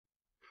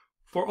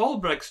For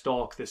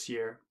Albrechtsdaag this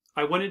year,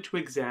 I wanted to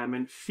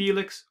examine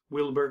Felix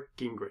Wilbur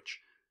Gingrich,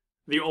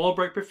 the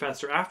Albright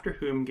professor after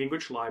whom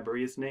Gingrich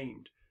Library is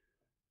named.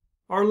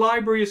 Our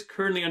library is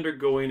currently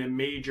undergoing a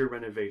major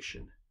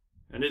renovation,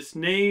 and its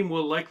name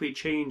will likely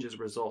change as a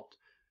result.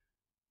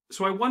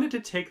 So I wanted to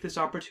take this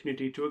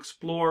opportunity to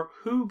explore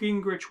who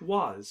Gingrich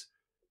was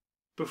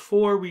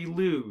before we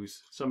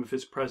lose some of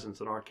his presence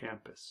on our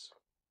campus.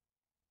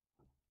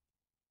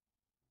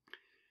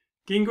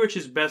 Gingrich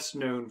is best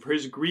known for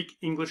his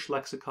Greek-English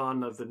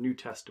lexicon of the New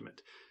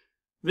Testament,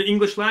 the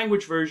English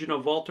language version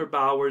of Walter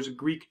Bauer's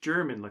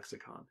Greek-German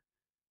lexicon.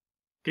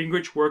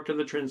 Gingrich worked on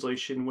the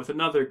translation with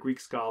another Greek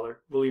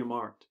scholar, William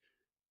Arndt.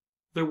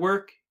 The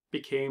work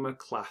became a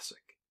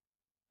classic,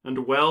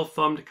 and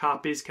well-thumbed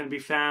copies can be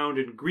found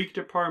in Greek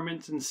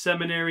departments and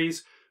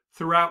seminaries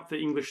throughout the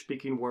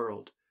English-speaking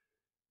world.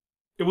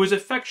 It was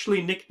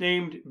affectionately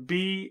nicknamed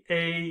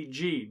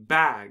B.A.G.,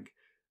 Bag,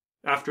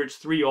 after its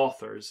three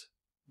authors,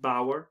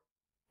 Bauer,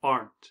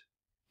 Arndt,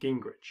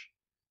 Gingrich.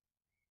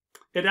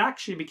 It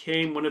actually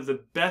became one of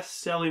the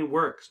best-selling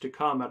works to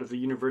come out of the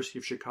University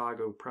of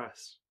Chicago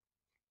Press.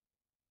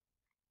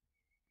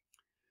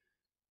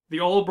 The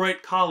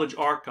Albright College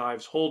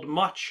archives hold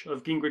much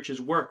of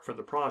Gingrich's work for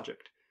the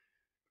project.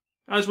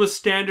 As was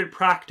standard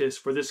practice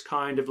for this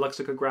kind of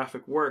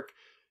lexicographic work,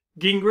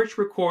 Gingrich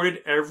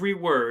recorded every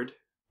word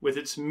with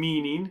its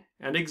meaning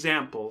and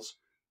examples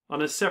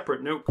on a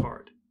separate note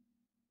card.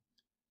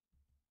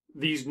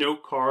 These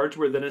note cards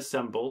were then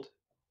assembled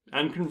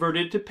and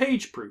converted to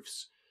page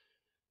proofs,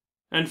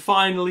 and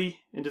finally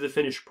into the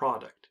finished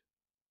product.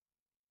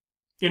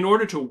 In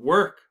order to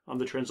work on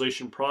the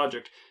translation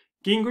project,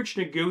 Gingrich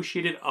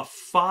negotiated a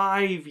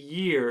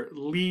 5-year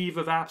leave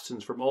of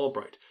absence from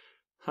Albright.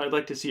 I'd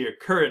like to see a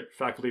current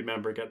faculty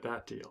member get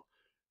that deal.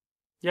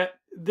 Yet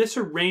this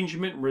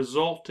arrangement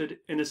resulted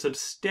in a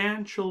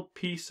substantial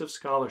piece of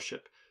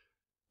scholarship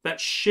that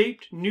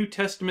shaped New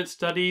Testament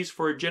studies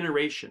for a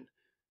generation,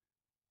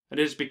 and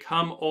has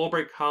become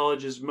Albright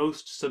College's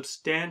most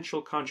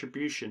substantial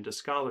contribution to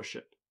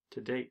scholarship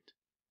to date.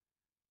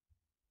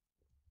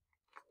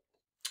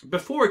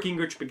 Before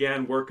Gingrich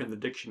began work on the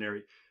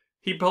dictionary,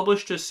 he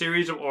published a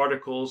series of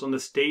articles on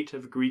the state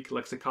of Greek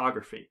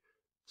lexicography,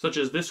 such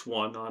as this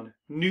one on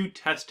New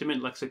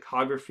Testament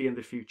lexicography in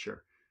the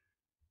future.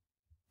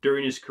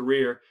 During his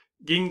career,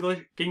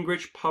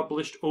 Gingrich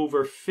published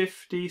over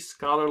 50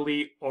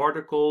 scholarly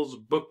articles,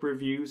 book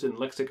reviews, and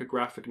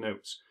lexicographic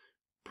notes,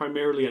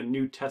 primarily on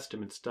New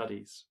Testament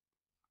studies.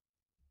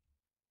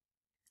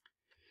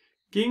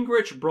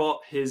 Gingrich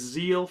brought his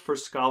zeal for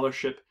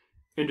scholarship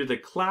into the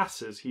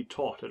classes he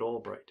taught at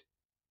Albright.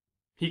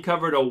 He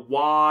covered a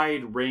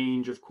wide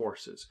range of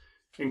courses,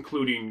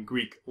 including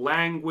Greek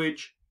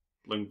language,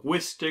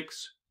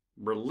 linguistics,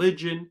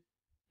 religion,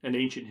 and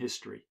ancient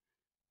history.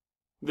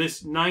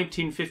 This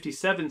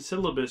 1957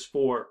 syllabus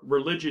for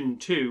Religion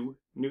II,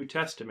 New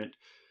Testament,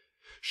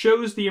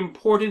 shows the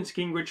importance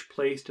Gingrich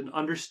placed in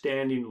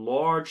understanding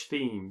large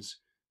themes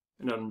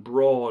and on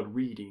broad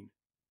reading.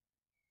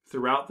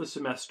 Throughout the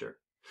semester,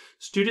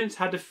 students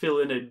had to fill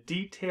in a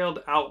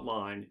detailed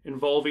outline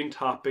involving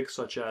topics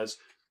such as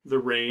the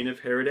reign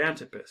of Herod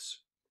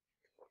Antipas,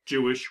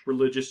 Jewish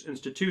religious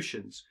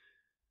institutions,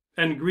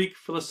 and Greek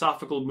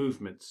philosophical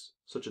movements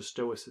such as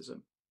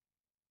Stoicism.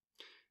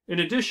 In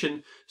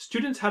addition,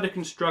 students had to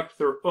construct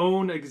their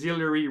own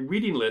auxiliary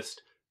reading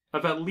list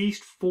of at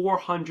least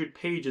 400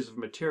 pages of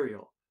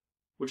material,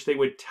 which they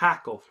would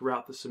tackle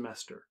throughout the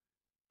semester.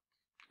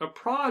 A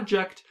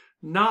project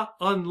not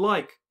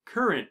unlike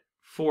current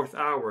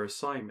fourth-hour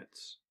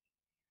assignments.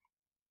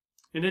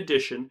 In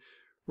addition,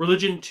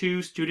 Religion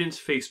II students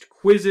faced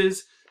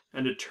quizzes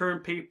and a term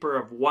paper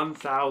of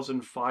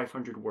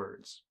 1,500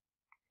 words.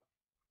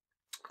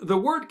 The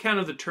word count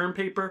of the term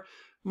paper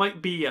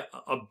might be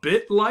a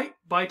bit light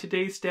by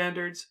today's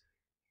standards,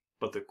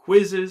 but the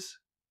quizzes,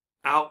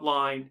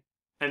 outline,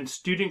 and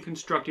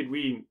student-constructed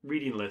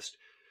reading list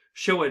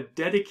show a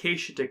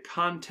dedication to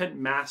content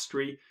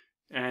mastery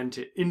and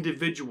to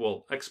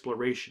individual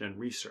exploration and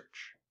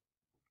research.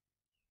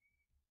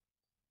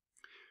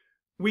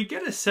 We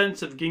get a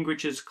sense of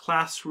Gingrich's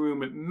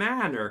classroom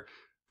manner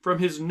from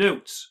his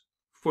notes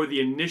for the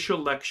initial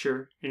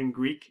lecture in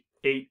Greek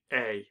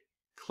 8a,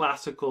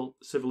 Classical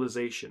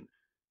Civilization,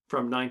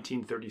 from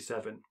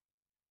 1937.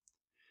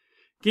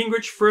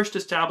 Gingrich first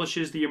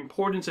establishes the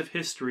importance of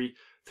history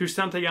through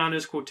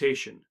Santayana's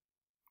quotation,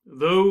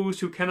 "Those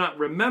who cannot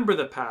remember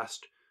the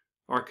past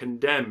are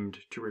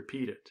condemned to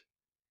repeat it."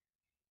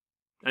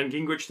 And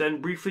Gingrich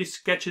then briefly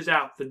sketches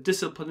out the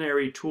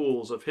disciplinary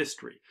tools of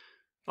history,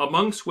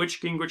 amongst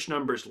which Gingrich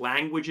numbers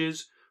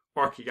languages,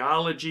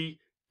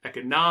 archaeology,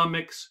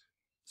 economics,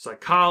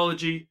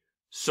 psychology,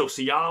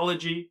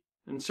 sociology,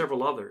 and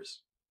several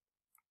others.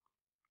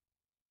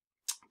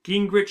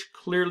 Gingrich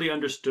clearly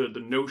understood the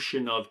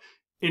notion of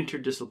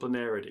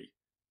interdisciplinarity,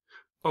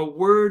 a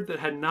word that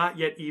had not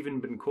yet even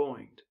been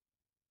coined.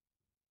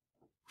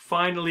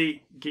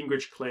 Finally,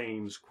 Gingrich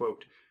claims,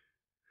 quote,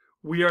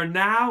 "We are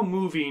now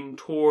moving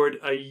toward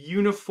a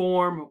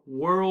uniform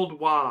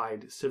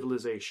worldwide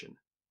civilization,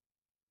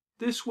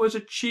 this was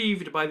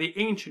achieved by the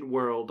ancient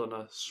world on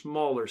a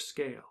smaller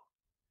scale.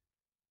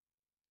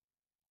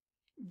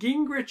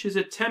 Gingrich is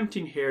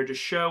attempting here to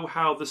show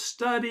how the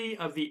study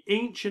of the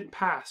ancient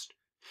past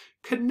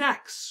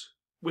connects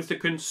with the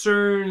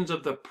concerns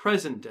of the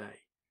present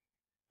day,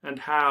 and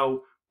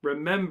how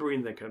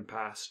remembering the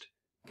past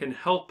can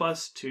help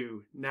us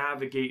to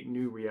navigate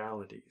new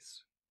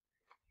realities.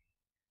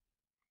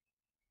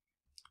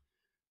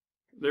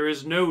 There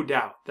is no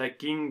doubt that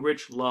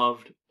Gingrich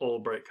loved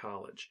Albright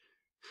College.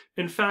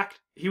 In fact,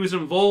 he was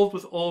involved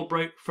with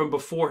Albright from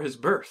before his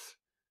birth.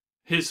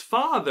 His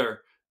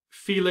father,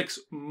 Felix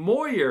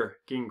Moyer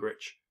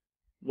Gingrich,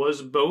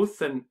 was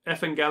both an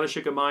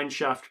evangelische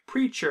Gemeinschaft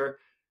preacher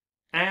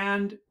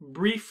and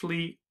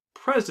briefly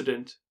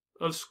president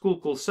of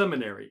Schuylkill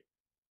Seminary,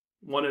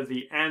 one of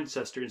the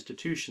ancestor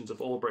institutions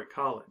of Albright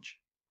College.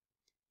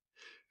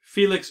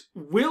 Felix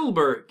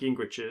Wilbur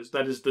Gingrich's,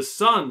 that is the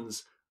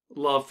son's,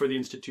 love for the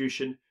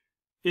institution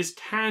is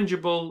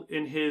tangible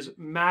in his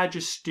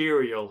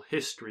magisterial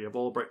history of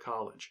Albright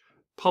College,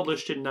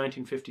 published in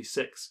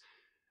 1956,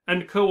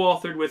 and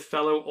co-authored with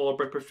fellow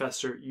Albright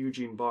professor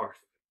Eugene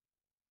Barth.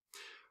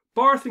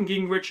 Barth and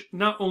Gingrich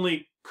not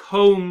only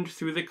combed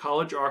through the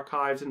college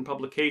archives and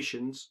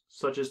publications,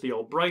 such as the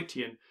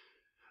Albrightian,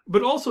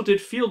 but also did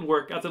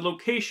fieldwork at the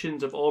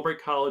locations of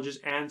Albright College's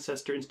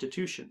ancestor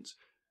institutions,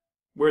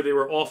 where they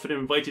were often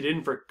invited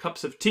in for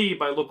cups of tea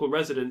by local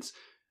residents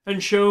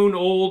and shown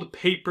old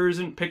papers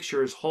and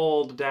pictures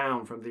hauled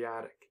down from the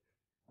attic.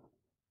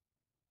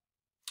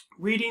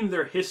 Reading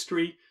their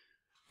history,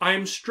 I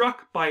am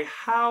struck by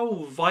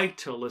how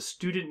vital a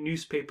student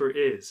newspaper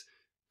is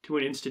to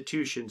an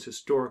institution's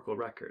historical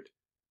record.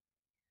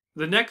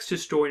 The next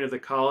historian of the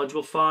college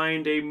will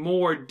find a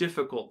more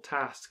difficult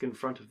task in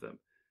front of them.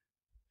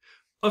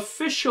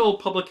 Official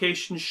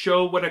publications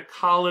show what a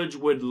college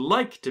would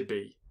like to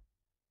be,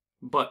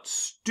 but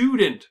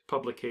student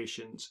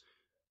publications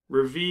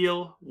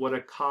reveal what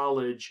a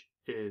college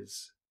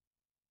is.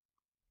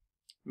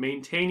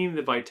 Maintaining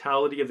the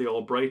vitality of the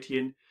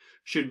Albrightian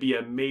should be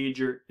a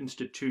major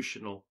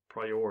institutional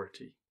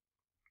priority.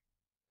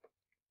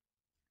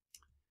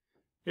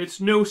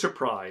 It's no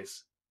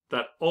surprise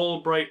that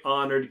Albright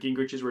honored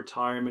Gingrich's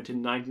retirement in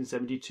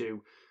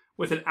 1972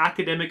 with an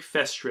academic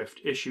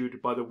festschrift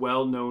issued by the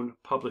well-known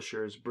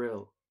publishers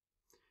Brill.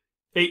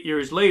 8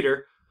 years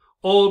later,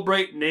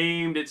 Albright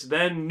named its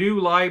then new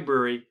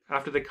library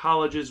after the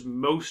college's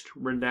most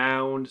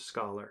renowned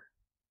scholar.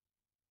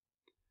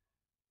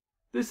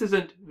 This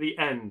isn't the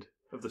end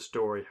of the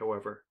story,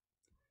 however.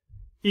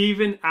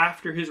 Even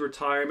after his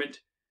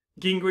retirement,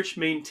 Gingrich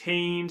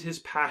maintained his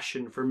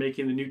passion for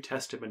making the New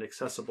Testament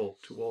accessible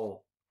to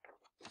all.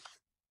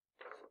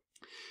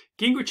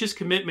 Gingrich's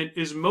commitment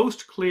is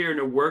most clear in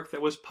a work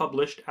that was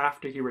published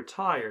after he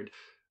retired,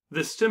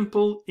 The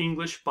Simple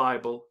English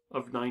Bible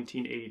of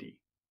 1980.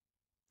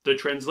 The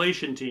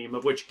translation team,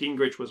 of which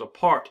Gingrich was a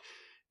part,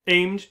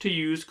 aimed to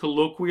use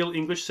colloquial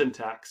English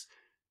syntax,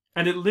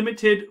 and it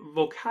limited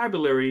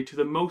vocabulary to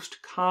the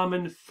most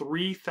common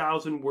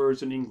 3,000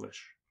 words in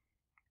English.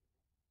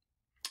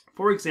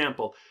 For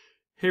example,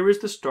 here is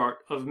the start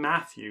of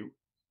Matthew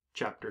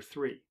chapter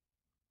 3.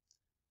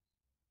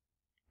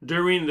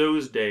 During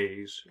those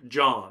days,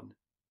 John,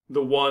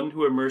 the one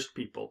who immersed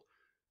people,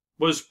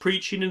 was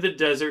preaching in the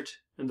desert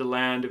in the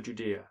land of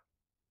Judea.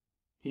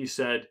 He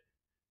said,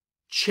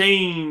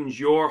 "Change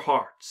your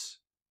hearts.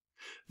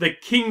 The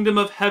kingdom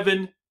of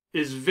heaven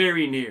is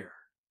very near."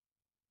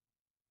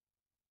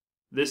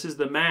 This is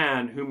the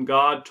man whom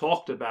God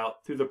talked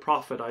about through the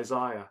prophet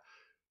Isaiah.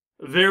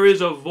 There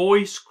is a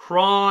voice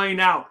crying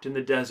out in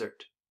the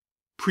desert,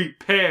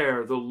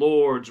 "Prepare the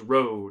Lord's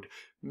road,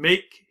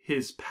 make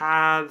his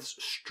paths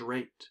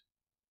straight."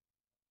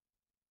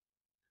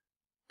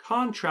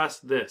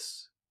 Contrast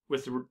this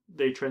with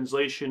the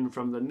translation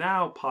from the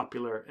now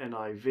popular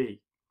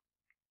NIV.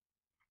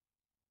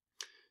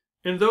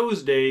 In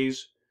those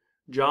days,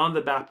 John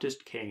the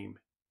Baptist came,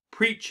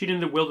 preaching in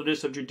the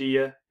wilderness of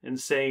Judea and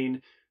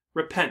saying,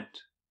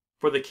 "Repent,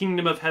 for the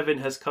kingdom of heaven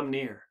has come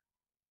near."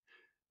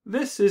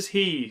 This is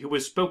he who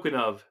was spoken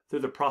of through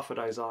the prophet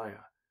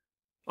Isaiah,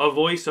 a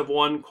voice of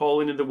one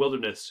calling in the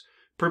wilderness,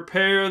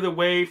 "Prepare the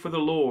way for the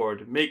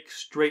Lord, make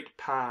straight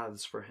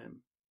paths for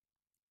him."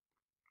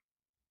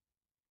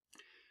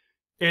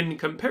 In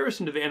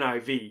comparison to the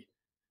NIV,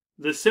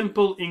 the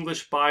Simple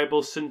English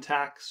Bible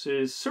syntax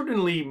is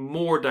certainly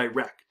more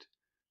direct,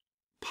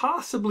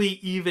 possibly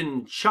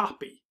even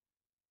choppy.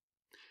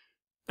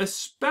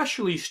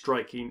 Especially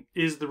striking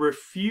is the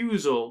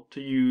refusal to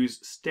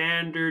use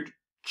standard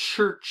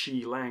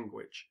churchy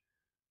language.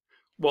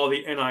 While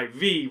the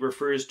NIV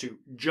refers to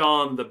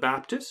John the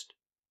Baptist,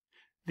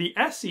 the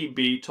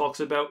SEB talks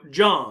about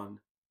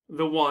John,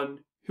 the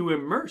one who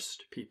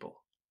immersed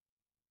people.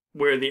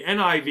 Where the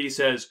NIV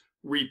says,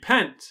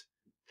 "Repent,"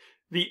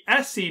 the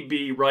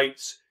SEB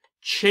writes,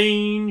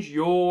 "Change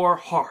your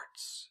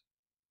hearts."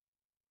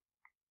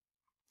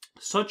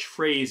 Such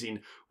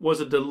phrasing was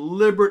a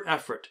deliberate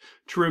effort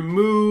to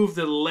remove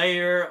the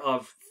layer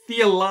of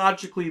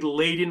theologically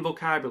laden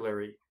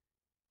vocabulary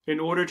in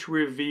order to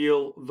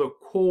reveal the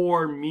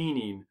core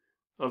meaning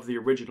of the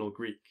original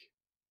Greek.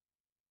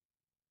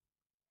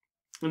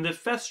 In the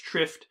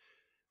festschrift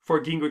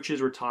for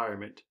Gingrich's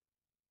retirement,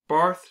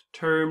 Barth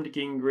termed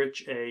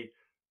Gingrich a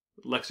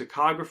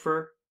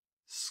lexicographer,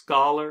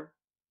 scholar,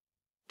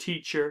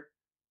 teacher,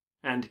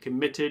 and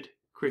committed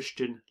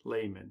Christian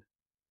layman.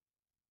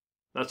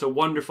 That's a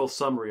wonderful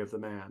summary of the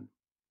man.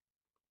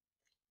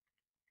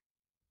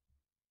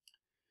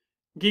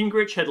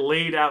 Gingrich had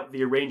laid out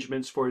the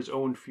arrangements for his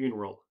own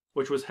funeral,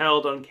 which was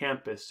held on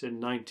campus in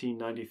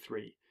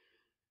 1993.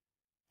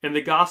 In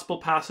the gospel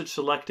passage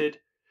selected,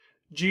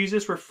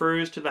 Jesus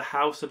refers to the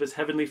house of his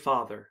heavenly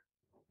Father,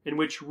 in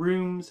which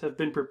rooms have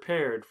been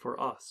prepared for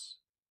us.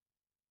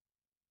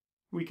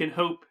 We can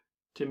hope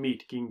to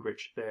meet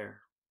Gingrich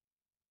there.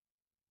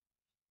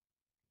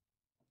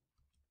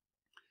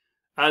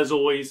 As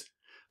always,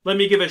 let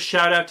me give a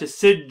shout out to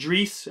Sid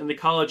Dries in the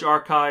college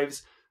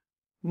archives.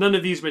 None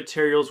of these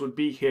materials would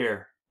be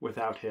here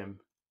without him.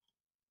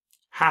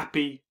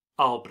 Happy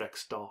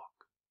Albrechtsdaag.